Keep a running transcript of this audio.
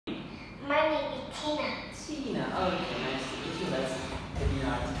My name is Tina. Tina, okay, nice to meet you. Let's begin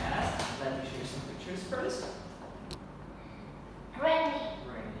our test. Let me share some pictures first. Rainy.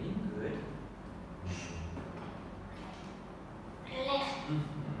 Rainy, good. Left.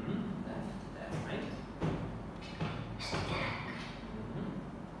 Left, that's right. Stack.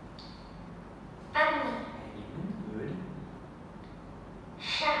 Bunny. Penguin, good.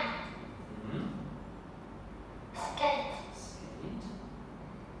 Shark. Skate. Skate.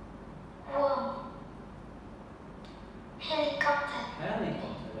 Worm. Helicopter.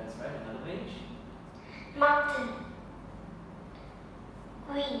 Helicopter, that's right. Another page. Mountain.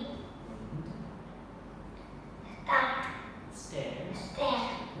 Wind. Star. Stairs. Stair.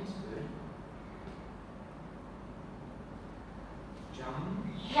 That's good. Jump.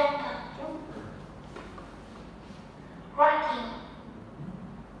 Jumper. Jumper. Radio.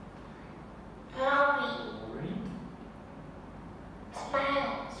 Lorry. Lorry.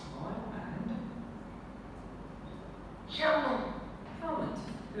 Smile. Smile and Helmet. helmet.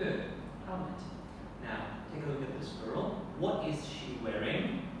 Good. Helmet. Now, take a look at this girl. What is she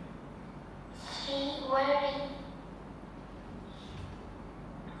wearing? She wearing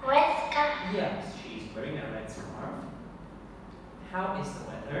red scarf. Yes, she's wearing a red scarf. How is the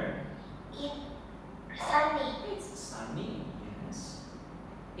weather? It's sunny. It's sunny, yes.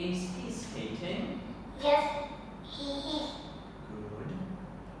 Is he skating? Yes, he is. Good.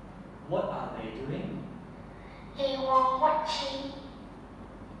 What are they doing? They were watching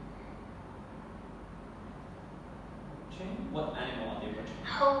Watching? What animal are they watching?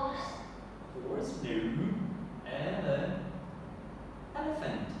 horse. Horse? No. Elephant.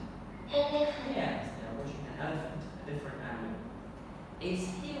 Elephant. Yes, they are watching an elephant, a different animal. Is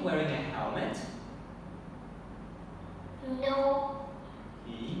he wearing a helmet? No,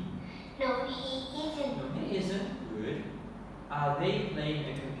 He? no, he isn't. No, he isn't. Good. Are they playing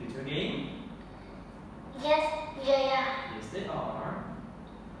a computer game? Yes, they are. Yes, they are.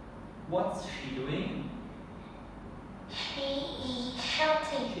 What's she doing? She is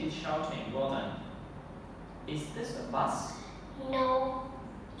shouting. She's shouting. Well done. Is this a bus? No,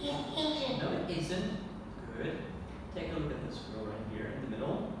 it isn't. No, it isn't. Good. Take a look at this girl right here in the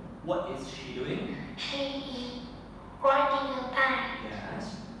middle. What is she doing? She is riding a bike.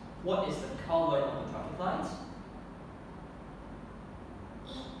 Yes. What is the color of the traffic lights?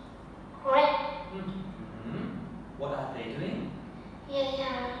 Red. What are they doing? They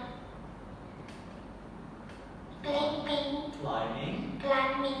are climbing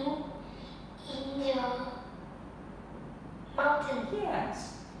Climbing. in the mountain. Yes.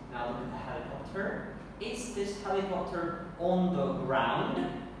 Now look at the helicopter. Is this helicopter on the ground?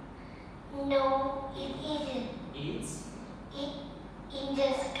 No, it isn't. It's In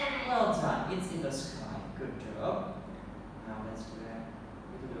the sky. well done. It's in the sky. Good job. Now let's do a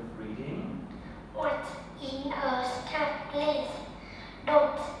little bit of reading. What in a sky place?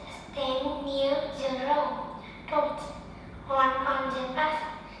 Don't stand near the road. Don't run on the bus.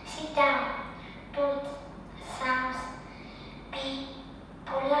 Sit down. Don't sound. Be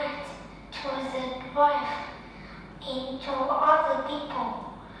polite to the driver and to other people.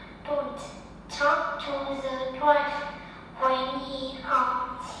 Don't